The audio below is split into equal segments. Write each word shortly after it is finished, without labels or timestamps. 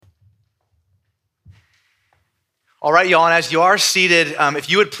All right, y'all, and as you are seated, if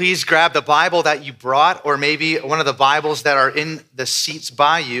you would please grab the Bible that you brought, or maybe one of the Bibles that are in the seats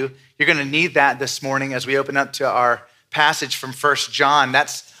by you. You're gonna need that this morning as we open up to our passage from 1 John.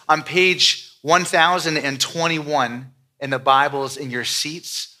 That's on page 1021 in the Bibles in your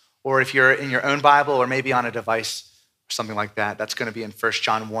seats, or if you're in your own Bible, or maybe on a device or something like that. That's gonna be in 1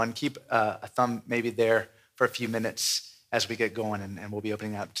 John 1. Keep a thumb maybe there for a few minutes as we get going, and we'll be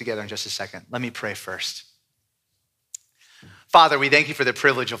opening up together in just a second. Let me pray first. Father, we thank you for the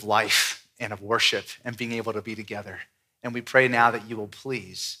privilege of life and of worship and being able to be together. And we pray now that you will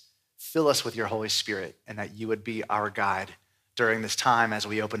please fill us with your Holy Spirit and that you would be our guide during this time as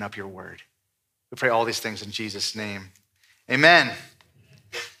we open up your word. We pray all these things in Jesus' name. Amen.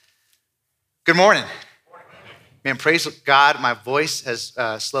 Good morning. Man, praise God. My voice has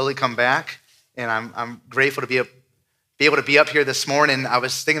slowly come back, and I'm grateful to be able to be up here this morning. I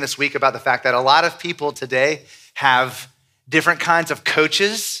was thinking this week about the fact that a lot of people today have different kinds of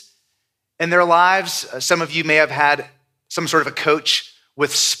coaches in their lives. Some of you may have had some sort of a coach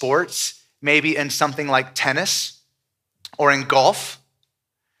with sports, maybe in something like tennis or in golf.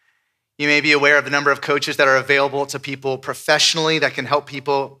 You may be aware of the number of coaches that are available to people professionally that can help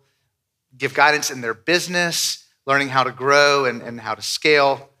people give guidance in their business, learning how to grow and how to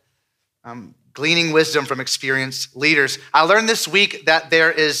scale, gleaning wisdom from experienced leaders. I learned this week that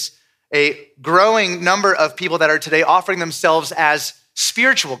there is a growing number of people that are today offering themselves as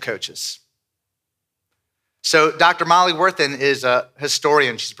spiritual coaches. So Dr. Molly Worthen is a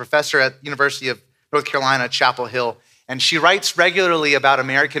historian. She's a professor at the University of North Carolina, Chapel Hill, and she writes regularly about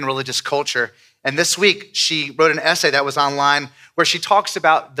American religious culture. And this week, she wrote an essay that was online where she talks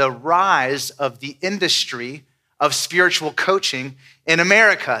about the rise of the industry of spiritual coaching in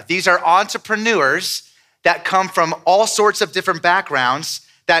America. These are entrepreneurs that come from all sorts of different backgrounds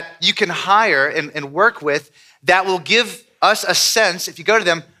that you can hire and work with that will give us a sense, if you go to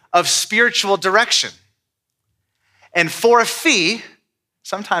them, of spiritual direction. And for a fee,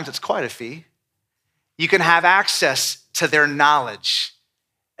 sometimes it's quite a fee, you can have access to their knowledge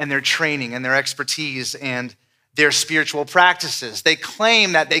and their training and their expertise and their spiritual practices. They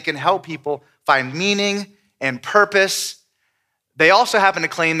claim that they can help people find meaning and purpose. They also happen to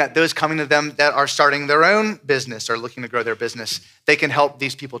claim that those coming to them that are starting their own business or looking to grow their business, they can help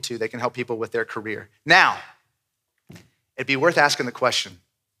these people too. They can help people with their career. Now, it'd be worth asking the question,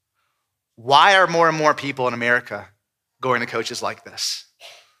 why are more and more people in America going to coaches like this?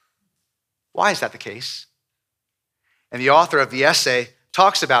 Why is that the case? And the author of the essay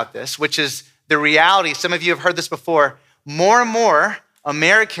talks about this, which is the reality. Some of you have heard this before. More and more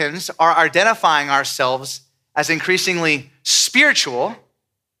Americans are identifying ourselves as increasingly spiritual,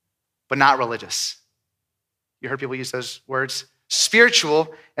 but not religious. You heard people use those words?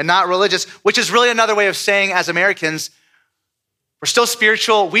 Spiritual and not religious, which is really another way of saying, as Americans, we're still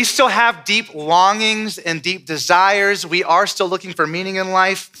spiritual. We still have deep longings and deep desires. We are still looking for meaning in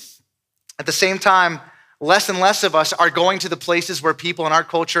life. At the same time, less and less of us are going to the places where people in our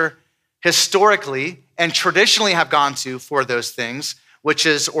culture historically and traditionally have gone to for those things, which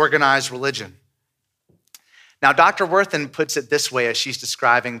is organized religion. Now, Dr. Worthen puts it this way as she's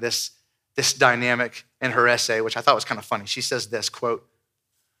describing this dynamic in her essay, which I thought was kind of funny. She says this, quote,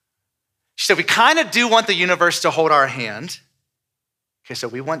 she said, we kind of do want the universe to hold our hand. Okay, so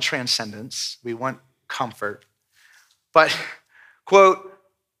we want transcendence, we want comfort, but, quote,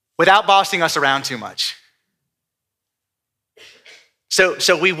 without bossing us around too much. So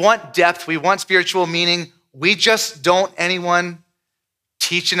we want depth, we want spiritual meaning. We just don't anyone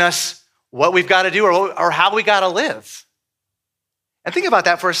teaching us what we've got to do or how we got to live. And think about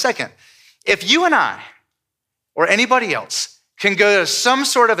that for a second. If you and I or anybody else can go to some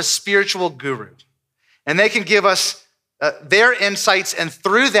sort of a spiritual guru and they can give us their insights, and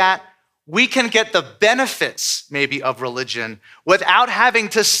through that, we can get the benefits maybe of religion without having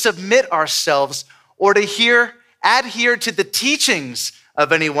to submit ourselves or to adhere to the teachings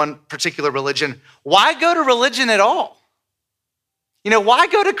of any one particular religion. Why go to religion at all? Why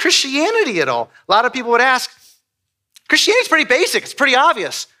go to Christianity at all? A lot of people would ask, Christianity's pretty basic, it's pretty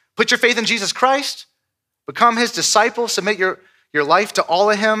obvious. Put your faith in Jesus Christ, become his disciple, submit your life to all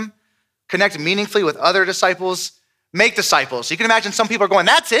of him, connect meaningfully with other disciples, make disciples. You can imagine some people are going,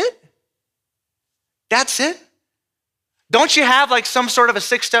 that's it? That's it? Don't you have like some sort of a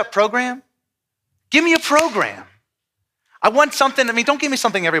 6-step program? Give me a program. I want something, don't give me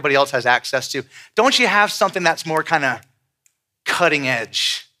something everybody else has access to. Don't you have something that's more kind of cutting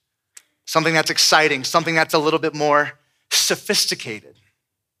edge, something that's exciting, something that's a little bit more sophisticated?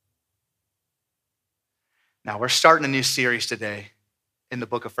 Now, we're starting a new series today in the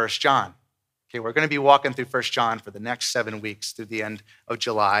book of 1 John. Okay, we're going to be walking through 1 John for the next 7 weeks through the end of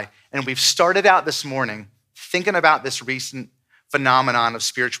July. And we've started out this morning thinking about this recent phenomenon of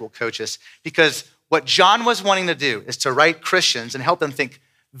spiritual coaches, because what John was wanting to do is to write Christians and help them think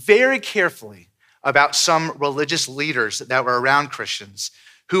very carefully about some religious leaders that were around Christians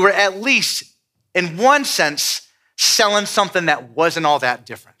who were at least, in one sense, selling something that wasn't all that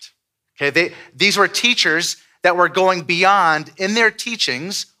different. Okay, these were teachers that were going beyond in their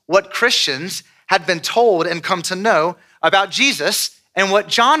teachings what Christians had been told and come to know about Jesus. And what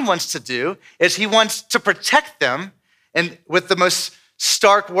John wants to do is he wants to protect them, and with the most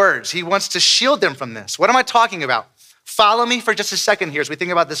stark words. He wants to shield them from this. What am I talking about? Follow me for just a second here as we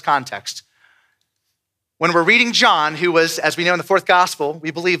think about this context. When we're reading John, who was, as we know in the fourth gospel,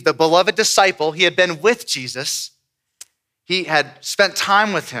 we believe the beloved disciple, he had been with Jesus. He had spent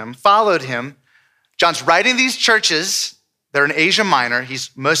time with him, followed him. John's writing these churches. They're in Asia Minor.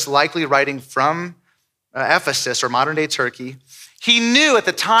 He's most likely writing from Ephesus or modern day Turkey. He knew at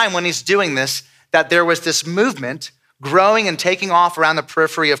the time when he's doing this that there was this movement growing and taking off around the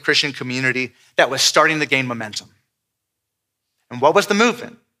periphery of Christian community that was starting to gain momentum. And what was the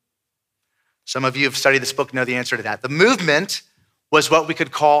movement? Some of you have studied this book, know the answer to that. The movement was what we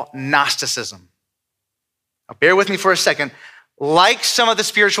could call Gnosticism. Now, bear with me for a second. Like some of the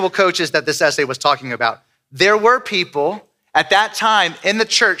spiritual coaches that this essay was talking about, there were people at that time in the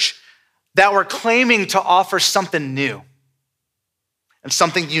church that were claiming to offer something new and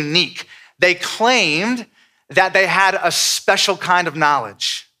something unique. They claimed that they had a special kind of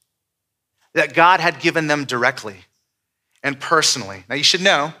knowledge that God had given them directly and personally. Now, you should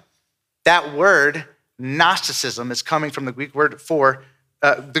know that word, Gnosticism, is coming from the Greek word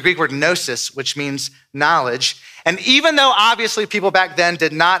gnosis, which means knowledge. And even though obviously people back then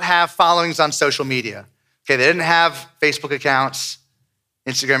did not have followings on social media, okay, they didn't have Facebook accounts,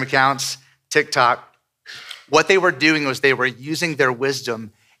 Instagram accounts, TikTok, what they were doing was they were using their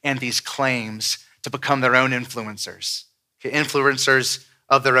wisdom and these claims to become their own influencers, okay, influencers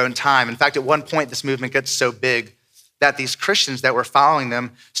of their own time. In fact, at one point, this movement gets so big that these Christians that were following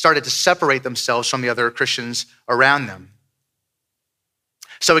them started to separate themselves from the other Christians around them.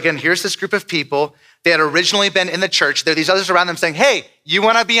 So again, here's this group of people. They had originally been in the church. There are these others around them saying, hey, you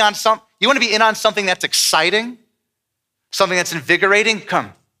wanna be in on something that's exciting, something that's invigorating?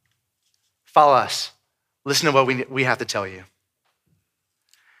 Come, follow us. Listen to what we have to tell you.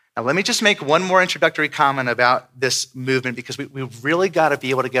 Now, let me just make one more introductory comment about this movement, because we've really gotta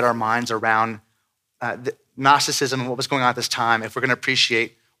be able to get our minds around Gnosticism and what was going on at this time if we're gonna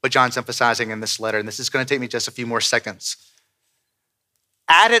appreciate what John's emphasizing in this letter. And this is gonna take me just a few more seconds.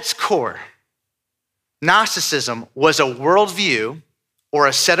 At its core, Gnosticism was a worldview or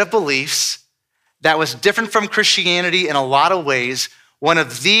a set of beliefs that was different from Christianity in a lot of ways. One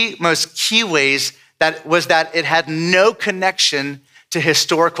of the most key ways that was that it had no connection to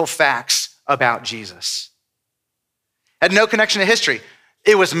historical facts about Jesus. It had no connection to history.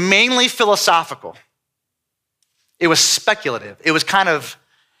 It was mainly philosophical. It was speculative. It was kind of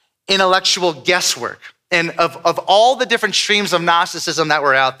intellectual guesswork. And of all the different streams of Gnosticism that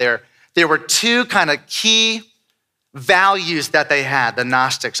were out there were two kind of key values that they had, the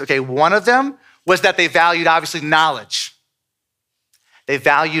Gnostics. Okay, one of them was that they valued, obviously, knowledge. They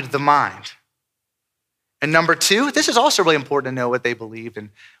valued the mind. And number two, this is also really important to know what they believed and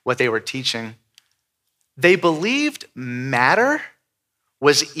what they were teaching. They believed matter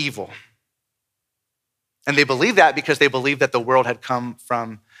was evil. And they believed that because they believed that the world had come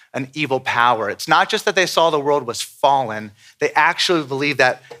from an evil power. It's not just that they saw the world was fallen, they actually believed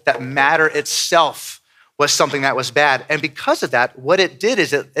that matter itself was something that was bad. And because of that, what it did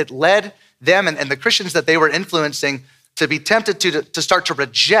is it led them and the Christians that they were influencing to be tempted to start to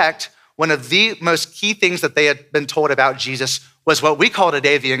reject one of the most key things that they had been told about Jesus was what we call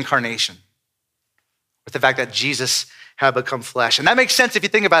today the incarnation, with the fact that Jesus had become flesh. And that makes sense if you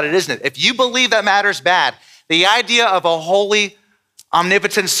think about it, isn't it? If you believe that matter's bad, the idea of a holy,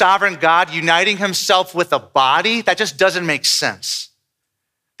 omnipotent, sovereign God uniting himself with a body, that just doesn't make sense.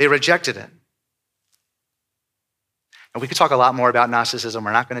 They rejected it. And we could talk a lot more about Gnosticism.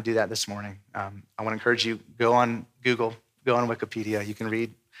 We're not going to do that this morning. I want to encourage you, go on Google, go on Wikipedia. You can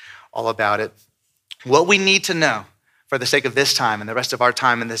read all about it. What we need to know for the sake of this time and the rest of our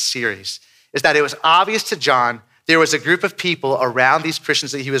time in this series is that it was obvious to John there was a group of people around these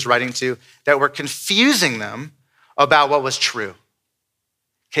Christians that he was writing to that were confusing them about what was true.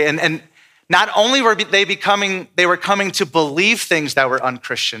 Okay, and not only were they were coming to believe things that were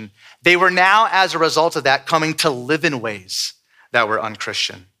unchristian, they were now, as a result of that, coming to live in ways that were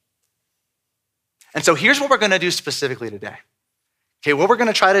unchristian. And so here's what we're gonna do specifically today. Okay, what we're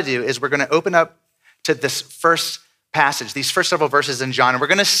gonna try to do is we're gonna open up to this first passage, these first several verses in John, and we're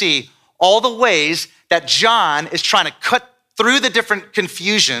gonna see all the ways that John is trying to cut through the different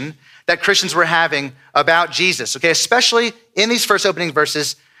confusion that Christians were having about Jesus, okay? Especially in these first opening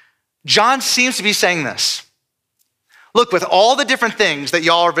verses, John seems to be saying this. Look, with all the different things that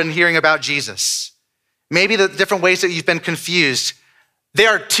y'all have been hearing about Jesus, maybe the different ways that you've been confused, there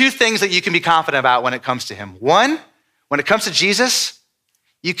are two things that you can be confident about when it comes to him. One, when it comes to Jesus,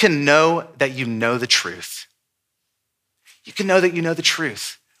 you can know that you know the truth. You can know that you know the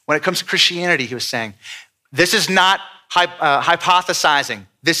truth. When it comes to Christianity, he was saying, this is not hypothesizing.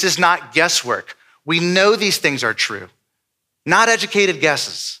 This is not guesswork. We know these things are true, not educated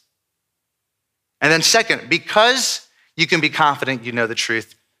guesses. And then second, because you can be confident you know the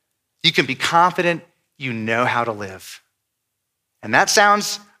truth, you can be confident you know how to live. And that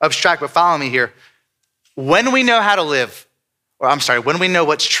sounds abstract, but follow me here. When we know how to live, when we know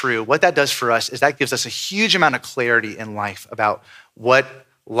what's true, what that does for us is that gives us a huge amount of clarity in life about what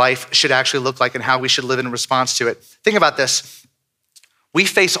life should actually look like and how we should live in response to it. Think about this. We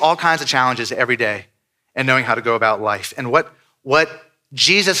face all kinds of challenges every day in knowing how to go about life. And what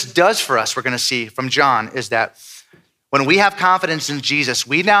Jesus does for us, we're gonna see from John, is that when we have confidence in Jesus,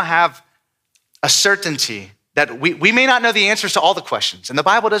 we now have a certainty that we may not know the answers to all the questions, and the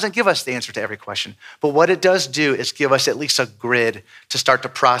Bible doesn't give us the answer to every question, but what it does do is give us at least a grid to start to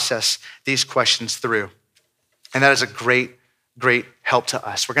process these questions through. And that is a great help to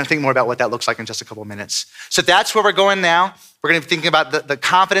us. We're gonna think more about what that looks like in just a couple of minutes. So that's where we're going now. We're gonna be thinking about the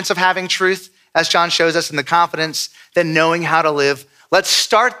confidence of having truth, as John shows us, and the confidence then knowing how to live. Let's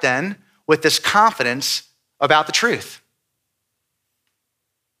start then with this confidence about the truth.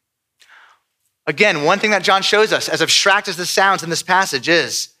 Again, one thing that John shows us, as abstract as this sounds in this passage,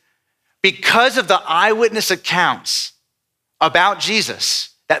 is because of the eyewitness accounts about Jesus,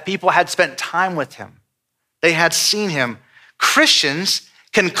 that people had spent time with him, they had seen him, Christians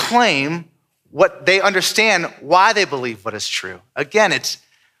can claim what they understand, why they believe what is true. Again,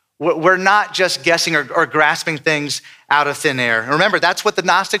 we're not just guessing or grasping things out of thin air. And remember, that's what the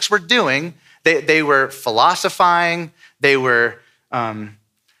Gnostics were doing. They were philosophizing, they were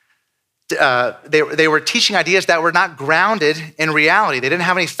teaching ideas that were not grounded in reality. They didn't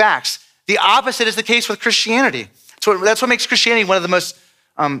have any facts. The opposite is the case with Christianity. So that's what makes Christianity one of the most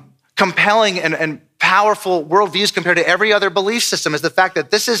compelling and powerful worldviews compared to every other belief system, is the fact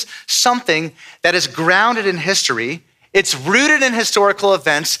that this is something that is grounded in history. It's rooted in historical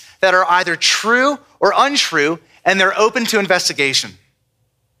events that are either true or untrue, and they're open to investigation.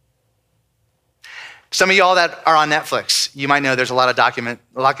 Some of y'all that are on Netflix, you might know there's a lot of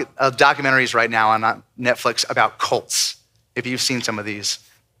documentaries right now on Netflix about cults, if you've seen some of these.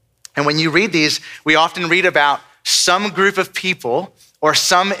 And when you read these, we often read about some group of people or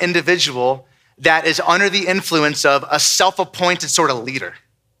some individual that is under the influence of a self-appointed sort of leader.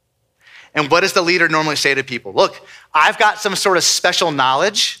 And what does the leader normally say to people? Look, I've got some sort of special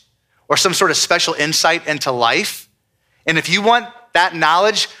knowledge or some sort of special insight into life. And if you want that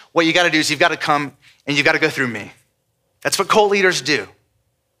knowledge, what you gotta do is you've gotta come and you've gotta go through me. That's what cult leaders do.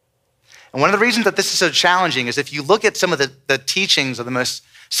 And one of the reasons that this is so challenging is if you look at some of the teachings of the most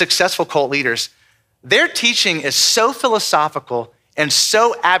successful cult leaders, their teaching is so philosophical and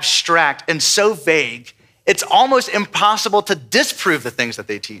so abstract and so vague, it's almost impossible to disprove the things that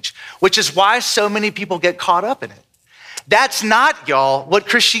they teach, which is why so many people get caught up in it. That's not, y'all, what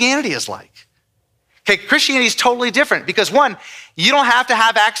Christianity is like. Okay, Christianity is totally different because one, you don't have to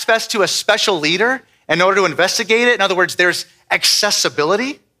have access to a special leader in order to investigate it. In other words, there's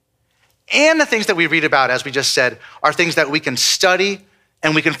accessibility. And the things that we read about, as we just said, are things that we can study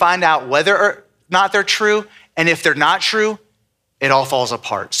and we can find out whether or not they're true. And if they're not true, it all falls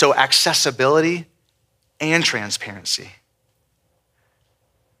apart. So accessibility and transparency.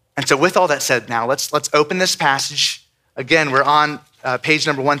 And so with all that said, now let's open this passage. Again, we're on page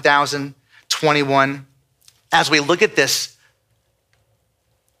number 1021. As we look at this,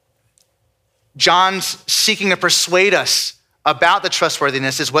 John's seeking to persuade us about the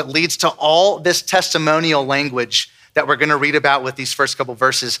trustworthiness is what leads to all this testimonial language that we're gonna read about with these first couple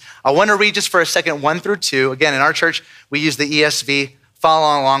verses. I wanna read just for a second, 1 through 2. Again, in our church, we use the ESV.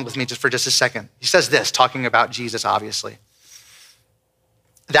 Follow along with me just for just a second. He says this, talking about Jesus, obviously.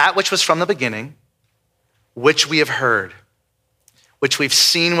 That which was from the beginning, which we have heard, which we've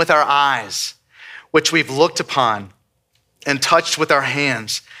seen with our eyes, which we've looked upon and touched with our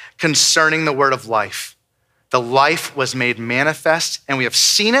hands concerning the word of life. The life was made manifest, and we have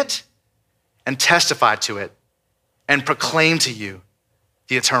seen it and testified to it and proclaimed to you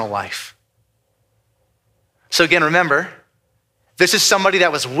the eternal life. So again, remember, This is somebody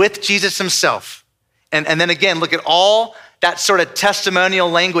that was with Jesus himself. And then again, look at all that sort of testimonial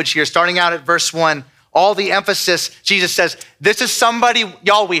language here, starting out at verse 1, all the emphasis, Jesus says, this is somebody,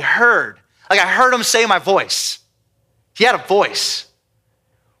 y'all, we heard. Like I heard him say my voice. He had a voice.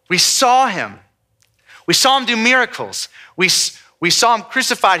 We saw him. We saw him do miracles. We saw him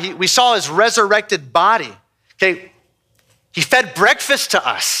crucified. We saw his resurrected body. Okay, he fed breakfast to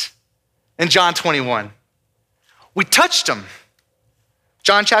us in John 21. We touched him.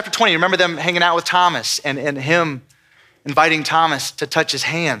 John chapter 20, remember them hanging out with Thomas and him inviting Thomas to touch his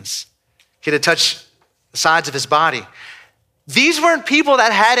hands, to touch the sides of his body. These weren't people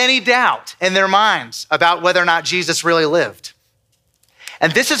that had any doubt in their minds about whether or not Jesus really lived.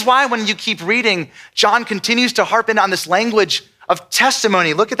 And this is why when you keep reading, John continues to harp in on this language of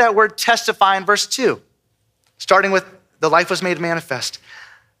testimony. Look at that word testify in verse 2, starting with the life was made manifest.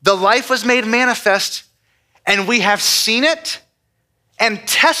 The life was made manifest, and we have seen it and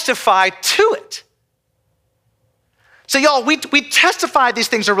testify to it. So y'all, we testify these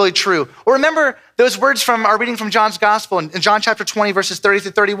things are really true. Or remember those words from our reading from John's gospel in John chapter 20, verses 30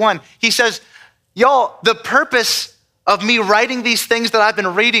 through 31. He says, y'all, the purpose of me writing these things that I've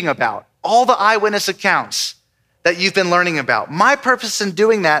been reading about, all the eyewitness accounts that you've been learning about, my purpose in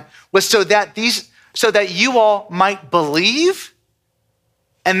doing that was so that you all might believe,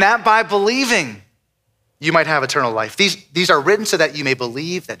 and that by believing, you might have eternal life. These are written so that you may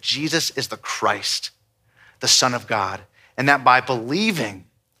believe that Jesus is the Christ, the Son of God, and that by believing,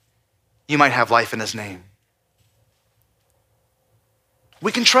 you might have life in his name.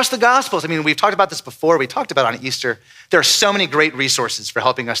 We can trust the Gospels. I mean, we've talked about this before. We talked about it on Easter. There are so many great resources for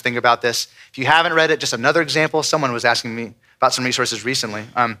helping us think about this. If you haven't read it, just another example, someone was asking me about some resources recently.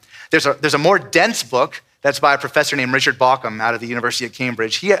 There's a more dense book that's by a professor named Richard Bauckham out of the University of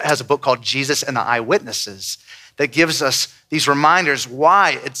Cambridge. He has a book called Jesus and the Eyewitnesses that gives us these reminders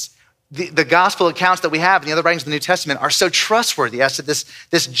why it's the gospel accounts that we have in the other writings of the New Testament are so trustworthy as to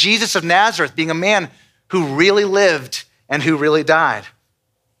this Jesus of Nazareth being a man who really lived and who really died.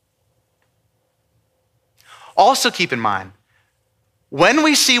 Also keep in mind, when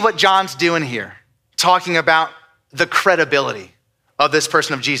we see what John's doing here, talking about the credibility of this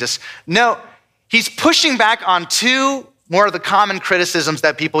person of Jesus, no, he's pushing back on two more of the common criticisms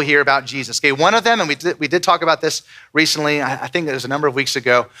that people hear about Jesus. Okay, one of them, and we did talk about this recently, I think it was a number of weeks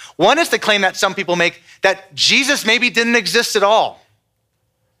ago. One is the claim that some people make that Jesus maybe didn't exist at all,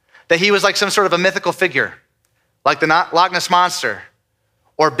 that he was like some sort of a mythical figure, like the Loch Ness Monster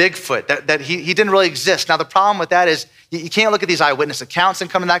or Bigfoot, that he didn't really exist. Now, the problem with that is you can't look at these eyewitness accounts and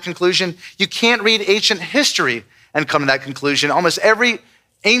come to that conclusion. You can't read ancient history and come to that conclusion. Almost every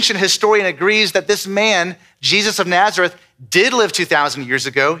ancient historian agrees that this man, Jesus of Nazareth, did live 2,000 years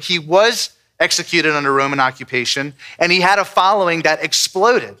ago. He was executed under Roman occupation, and he had a following that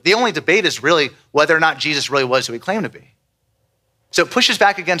exploded. The only debate is really whether or not Jesus really was who he claimed to be. So it pushes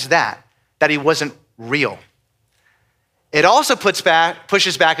back against that he wasn't real. It also pushes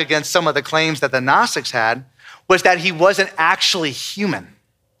back against some of the claims that the Gnostics had, was that he wasn't actually human.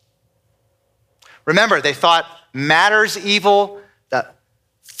 Remember, they thought matter's evil, that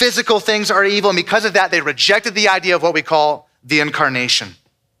physical things are evil, and because of that, they rejected the idea of what we call the incarnation,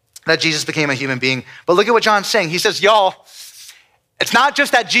 that Jesus became a human being. But look at what John's saying. He says, y'all, it's not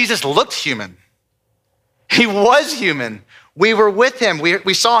just that Jesus looked human. He was human. We were with him.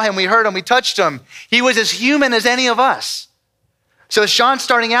 We saw him. We heard him. We touched him. He was as human as any of us. So as John's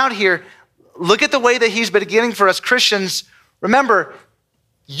starting out here, look at the way that he's beginning for us Christians. Remember,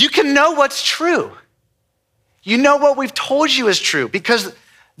 you can know what's true. You know what we've told you is true because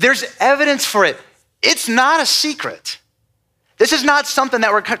there's evidence for it. It's not a secret. This is not something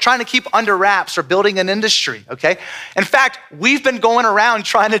that we're trying to keep under wraps or building an industry, okay? In fact, we've been going around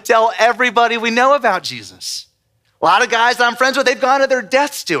trying to tell everybody we know about Jesus. A lot of guys that I'm friends with, they've gone to their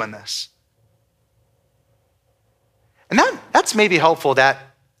deaths doing this. And that's maybe helpful, that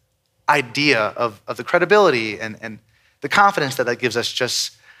idea of the credibility and the confidence that gives us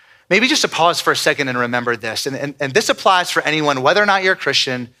just to pause for a second and remember this. And this applies for anyone, whether or not you're a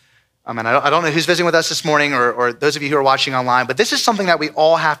Christian. And I don't know who's visiting with us this morning or those of you who are watching online, but this is something that we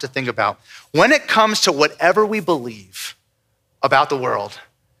all have to think about. When it comes to whatever we believe about the world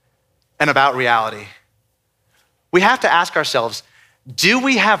and about reality, we have to ask ourselves, do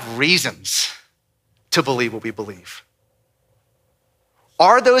we have reasons to believe what we believe?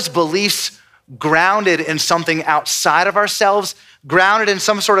 Are those beliefs grounded in something outside of ourselves, grounded in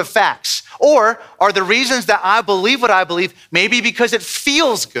some sort of facts? Or are the reasons that I believe what I believe maybe because it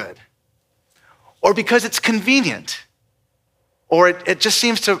feels good, or because it's convenient, or it just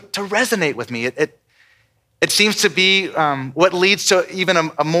seems to resonate with me? It seems to be what leads to even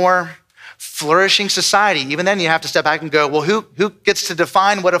a more flourishing society. Even then you have to step back and go, well, who gets to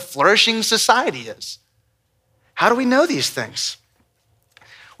define what a flourishing society is? How do we know these things?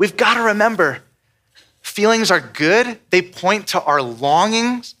 We've got to remember, feelings are good. They point to our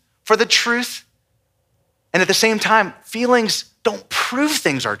longings for the truth. And at the same time, feelings don't prove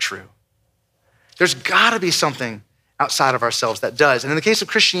things are true. There's got to be something outside of ourselves that does. And in the case of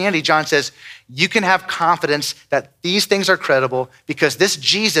Christianity, John says, you can have confidence that these things are credible because this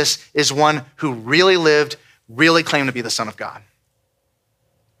Jesus is one who really lived, really claimed to be the Son of God.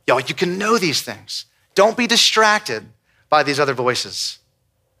 Y'all, you can know these things. Don't be distracted by these other voices.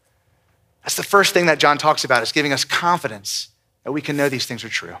 That's the first thing that John talks about, is giving us confidence that we can know these things are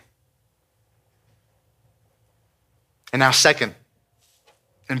true. And now second,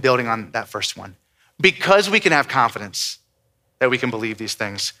 and building on that first one, because we can have confidence that we can believe these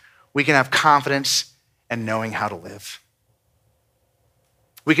things, we can have confidence in knowing how to live.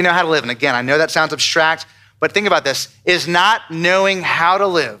 We can know how to live. And again, I know that sounds abstract, but think about this, is not knowing how to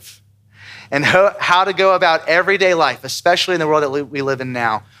live and how to go about everyday life, especially in the world that we live in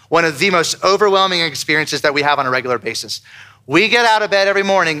now, one of the most overwhelming experiences that we have on a regular basis. We get out of bed every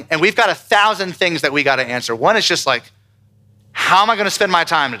morning and we've got 1,000 things that we got to answer. One is just like, how am I going to spend my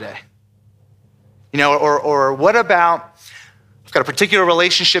time today? You know, or what about, I've got a particular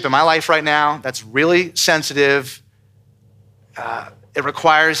relationship in my life right now that's really sensitive. It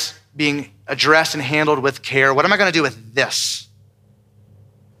requires being addressed and handled with care. What am I going to do with this?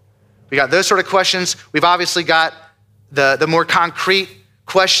 We got those sort of questions. We've obviously got the more concrete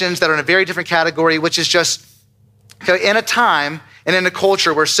questions that are in a very different category, which is just, okay, in a time and in a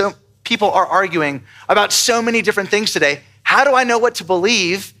culture where so people are arguing about so many different things today, how do I know what to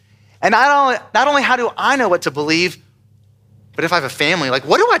believe? And not only how do I know what to believe, but if I have a family, like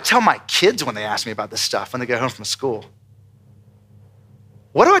what do I tell my kids when they ask me about this stuff when they get home from school?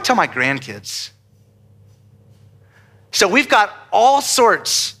 What do I tell my grandkids? So we've got all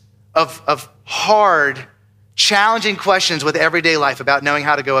sorts of hard, challenging questions with everyday life about knowing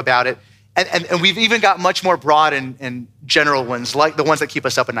how to go about it. And we've even got much more broad and general ones, like the ones that keep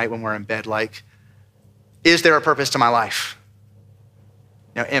us up at night when we're in bed, like, is there a purpose to my life?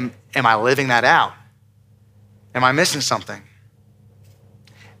 You know, am I living that out? Am I missing something?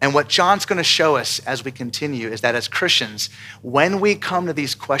 And what John's going to show us as we continue is that as Christians, when we come to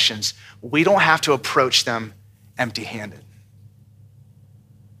these questions, we don't have to approach them empty-handed.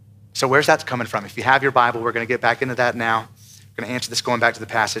 So where's that coming from? If you have your Bible, we're going to get back into that now. We're going to answer this going back to the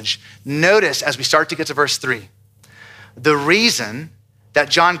passage. Notice as we start to get to verse 3, the reason that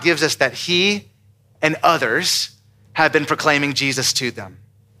John gives us that he and others have been proclaiming Jesus to them.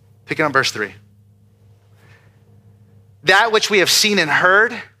 Picking up verse 3. That which we have seen and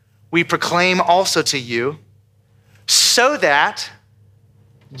heard, we proclaim also to you, so that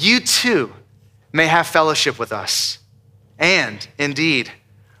you too may have fellowship with us. And indeed,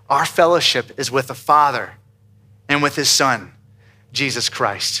 our fellowship is with the Father and with his Son, Jesus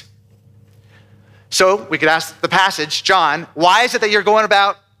Christ. So we could ask the passage, John, why is it that you're going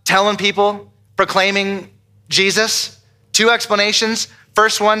about telling people, proclaiming Jesus? Two explanations.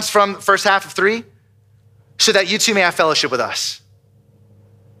 First one's from the first half of 3, so that you too may have fellowship with us.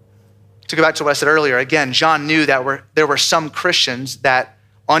 To go back to what I said earlier, again, John knew that there were some Christians that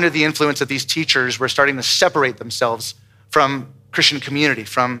under the influence of these teachers were starting to separate themselves from Christian community,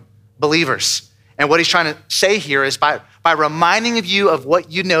 from believers. And what he's trying to say here is by reminding of you of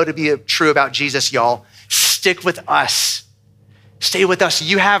what you know to be true about Jesus, y'all, stick with us. Stay with us.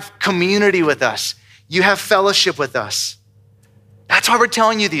 You have community with us. You have fellowship with us. That's why we're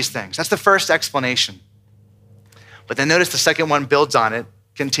telling you these things. That's the first explanation. But then notice the second one builds on it,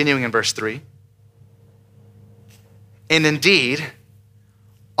 continuing in verse 3. And indeed,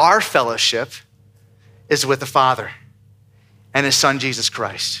 our fellowship is with the Father and his Son, Jesus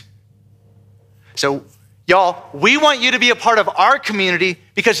Christ. So y'all, we want you to be a part of our community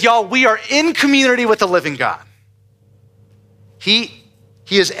because y'all, we are in community with the living God. He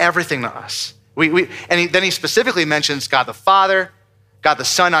is everything to us. Then he specifically mentions God the Father, God the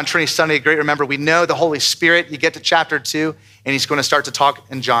Son on Trinity Sunday. Great, remember, we know the Holy Spirit. You get to chapter 2, and he's going to start to talk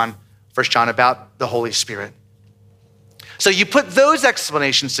in 1 John about the Holy Spirit. So you put those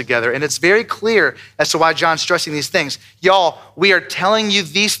explanations together, and it's very clear as to why John's stressing these things. Y'all, we are telling you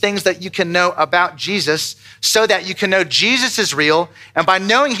these things that you can know about Jesus so that you can know Jesus is real, and by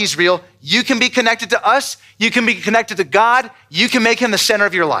knowing he's real, you can be connected to us, you can be connected to God, you can make him the center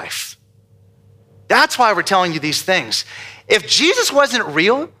of your life. That's why we're telling you these things. If Jesus wasn't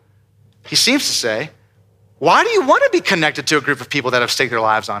real, he seems to say, why do you want to be connected to a group of people that have staked their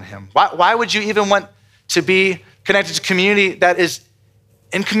lives on him? Why would you even want to be connected to community that is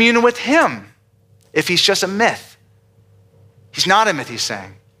in communion with him if he's just a myth. He's not a myth, he's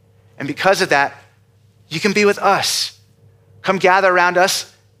saying. And because of that, you can be with us. Come gather around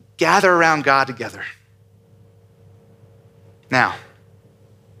us, gather around God together. Now,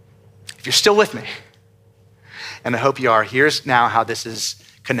 if you're still with me, and I hope you are, here's now how this is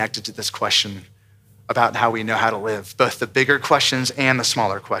connected to this question about how we know how to live, both the bigger questions and the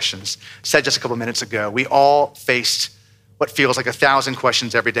smaller questions. Said just a couple minutes ago, we all faced what feels like 1,000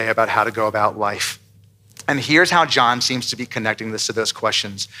 questions every day about how to go about life. And here's how John seems to be connecting this to those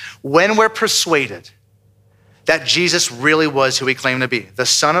questions. When we're persuaded that Jesus really was who he claimed to be, the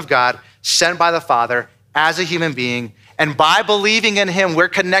Son of God, sent by the Father as a human being, and by believing in him, we're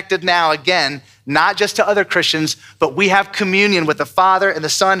connected now again, not just to other Christians, but we have communion with the Father and the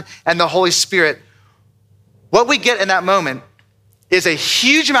Son and the Holy Spirit. What we get in that moment is a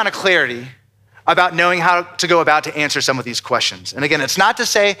huge amount of clarity about knowing how to go about to answer some of these questions. And again, it's not to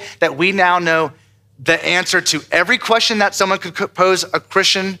say that we now know the answer to every question that someone could pose a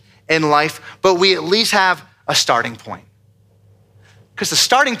Christian in life, but we at least have a starting point. Because the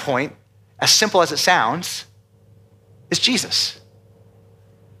starting point, as simple as it sounds, is Jesus.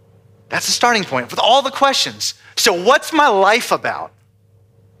 That's the starting point with all the questions. So what's my life about?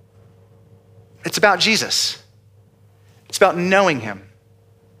 It's about Jesus. It's about knowing him.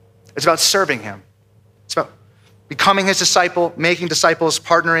 It's about serving him. It's about becoming his disciple, making disciples,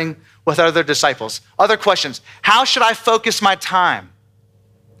 partnering with other disciples. Other questions. How should I focus my time?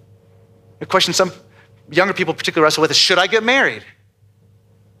 A question some younger people particularly wrestle with is, should I get married?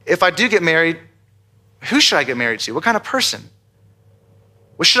 If I do get married, who should I get married to? What kind of person?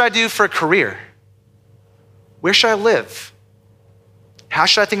 What should I do for a career? Where should I live? How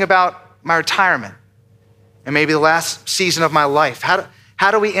should I think about my retirement and maybe the last season of my life?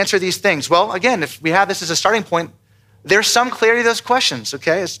 How do we answer these things? Well, again, if we have this as a starting point, there's some clarity to those questions,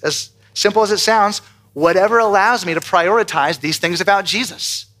 okay? As simple as it sounds, whatever allows me to prioritize these things about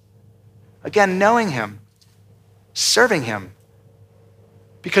Jesus. Again, knowing him, serving him,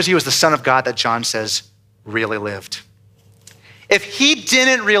 because he was the Son of God that John says really lived. If he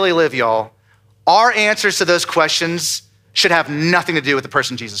didn't really live, y'all, our answers to those questions should have nothing to do with the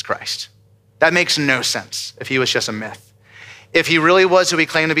person Jesus Christ. That makes no sense if he was just a myth. If he really was who he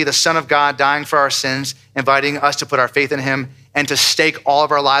claimed to be, the Son of God, dying for our sins, inviting us to put our faith in him and to stake all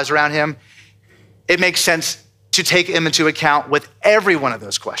of our lives around him, it makes sense to take him into account with every one of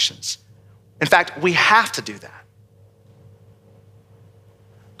those questions. In fact, we have to do that.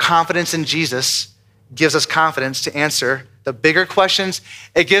 Confidence in Jesus gives us confidence to answer the bigger questions.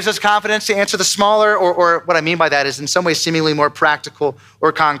 It gives us confidence to answer the smaller, or what I mean by that is in some ways seemingly more practical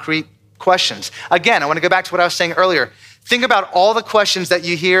or concrete questions. Again, I want to go back to what I was saying earlier. Think about all the questions that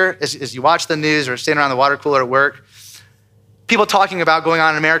you hear as you watch the news or stand around the water cooler at work. People talking about going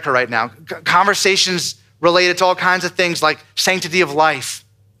on in America right now. Conversations related to all kinds of things like sanctity of life,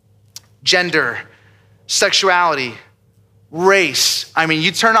 gender, sexuality, race. I mean,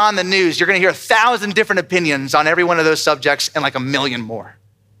 you turn on the news, you're gonna hear 1,000 different opinions on every one of those subjects and like 1,000,000 more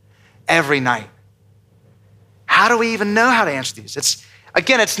every night. How do we even know how to answer these?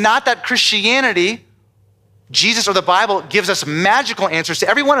 It's not that Christianity, Jesus or the Bible gives us magical answers to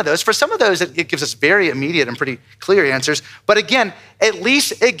every one of those. For some of those, it gives us very immediate and pretty clear answers. But again, at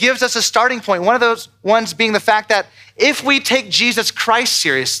least it gives us a starting point. One of those ones being the fact that if we take Jesus Christ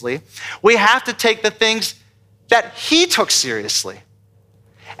seriously, we have to take the things that he took seriously.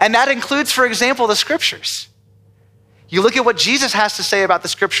 And that includes, for example, the scriptures. You look at what Jesus has to say about the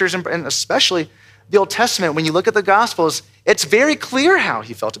scriptures, and especially the Old Testament. When you look at the Gospels, it's very clear how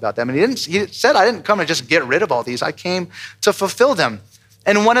he felt about them. And he said, I didn't come to just get rid of all these. I came to fulfill them.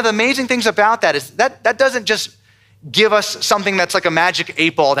 And one of the amazing things about that is that doesn't just give us something that's like a magic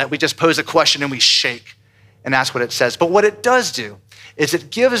 8-ball that we just pose a question and we shake and that's what it says. But what it does do is it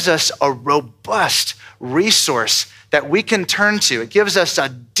gives us a robust resource that we can turn to. It gives us a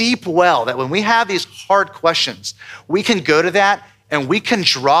deep well that when we have these hard questions, we can go to that and we can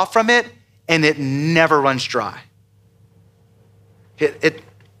draw from it and it never runs dry. It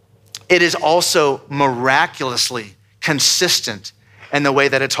is also miraculously consistent in the way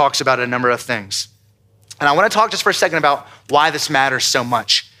that it talks about a number of things. And I want to talk just for a second about why this matters so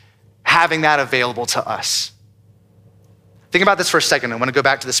much, having that available to us. Think about this for a second. I want to go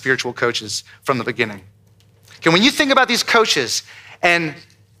back to the spiritual coaches from the beginning. Okay, when you think about these coaches and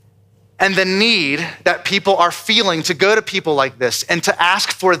the need that people are feeling to go to people like this and to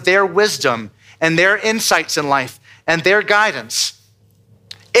ask for their wisdom and their insights in life and their guidance,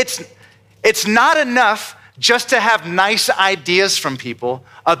 it's not enough just to have nice ideas from people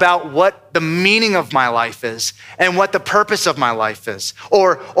about what the meaning of my life is and what the purpose of my life is,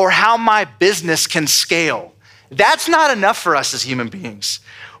 or how my business can scale. That's not enough for us as human beings.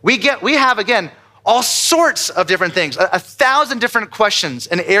 We have, again, all sorts of different things, 1,000 different questions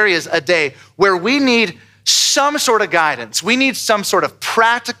and areas a day where we need some sort of guidance. We need some sort of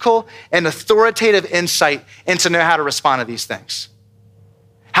practical and authoritative insight into know how to respond to these things.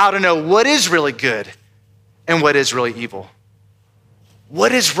 How to know what is really good and what is really evil.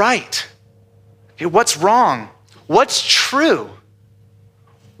 What is right? Okay, what's wrong? What's true?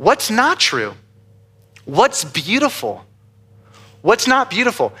 What's not true? What's beautiful? What's not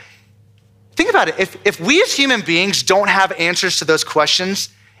beautiful? Think about it. If we as human beings don't have answers to those questions,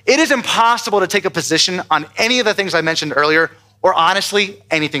 it is impossible to take a position on any of the things I mentioned earlier, or honestly,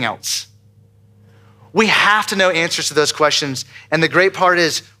 anything else. We have to know answers to those questions. And the great part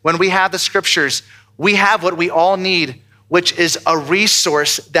is when we have the scriptures, we have what we all need, which is a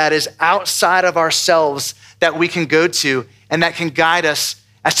resource that is outside of ourselves that we can go to and that can guide us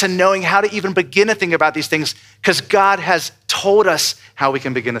as to knowing how to even begin to think about these things, because God has told us how we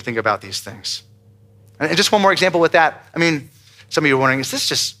can begin to think about these things. And just one more example with that. I mean, some of you are wondering, is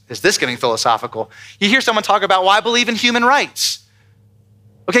this getting philosophical? You hear someone talk about, well, I believe in human rights.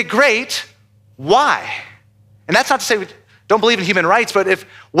 Okay, great. Why? And that's not to say we don't believe in human rights, but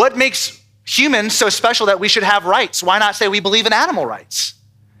what makes humans so special that we should have rights? Why not say we believe in animal rights?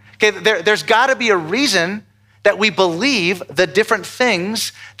 Okay, there's gotta be a reason that we believe the different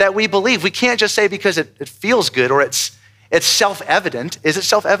things that we believe. We can't just say because it feels good or it's self-evident. Is it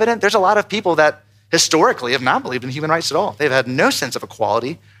self-evident? There's a lot of people that historically have not believed in human rights at all. They've had no sense of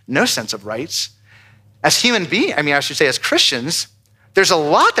equality, no sense of rights. As human beings, I should say as Christians, there's a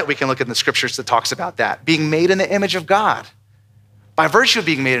lot that we can look at in the scriptures that talks about that, being made in the image of God. By virtue of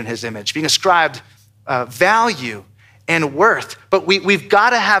being made in his image, being ascribed value and worth. But we've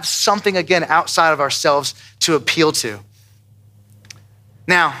got to have something, again, outside of ourselves to appeal to.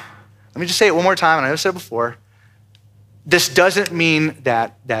 Now, let me just say it one more time, and I know I said it before. This doesn't mean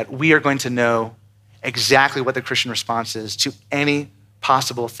that we are going to know exactly what the Christian response is to any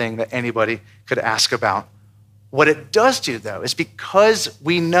possible thing that anybody could ask about. What it does do, though, is because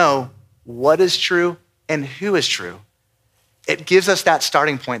we know what is true and who is true, it gives us that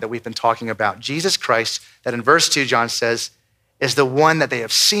starting point that we've been talking about. Jesus Christ, that in verse 2, John says, is the one that they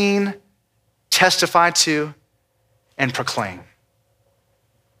have seen, testified to, and proclaim.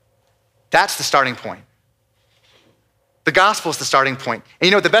 That's the starting point. The gospel is the starting point. And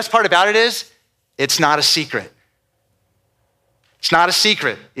you know what the best part about it is? It's not a secret. It's not a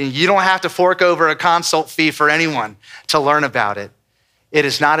secret. You don't have to fork over a consult fee for anyone to learn about it. It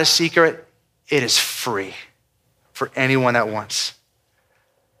is not a secret. It is free for anyone that wants.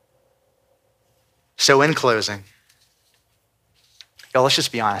 So in closing, y'all, let's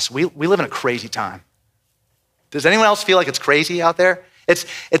just be honest. We live in a crazy time. Does anyone else feel like it's crazy out there? It's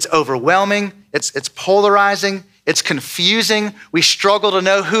overwhelming. It's polarizing. It's confusing. We struggle to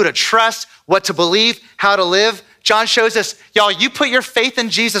know who to trust, what to believe, how to live. John shows us, y'all, you put your faith in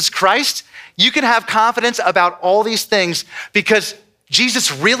Jesus Christ, you can have confidence about all these things because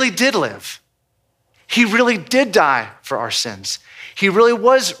Jesus really did live. He really did die for our sins. He really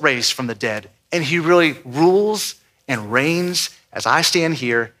was raised from the dead, and he really rules and reigns as I stand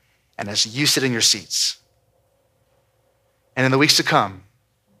here and as you sit in your seats. And in the weeks to come,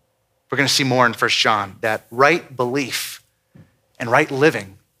 we're gonna see more in 1 John, that right belief and right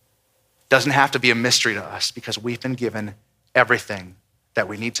living doesn't have to be a mystery to us because we've been given everything that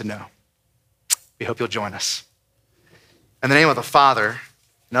we need to know. We hope you'll join us. In the name of the Father,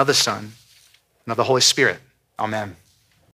 and of the Son, and of the Holy Spirit, amen.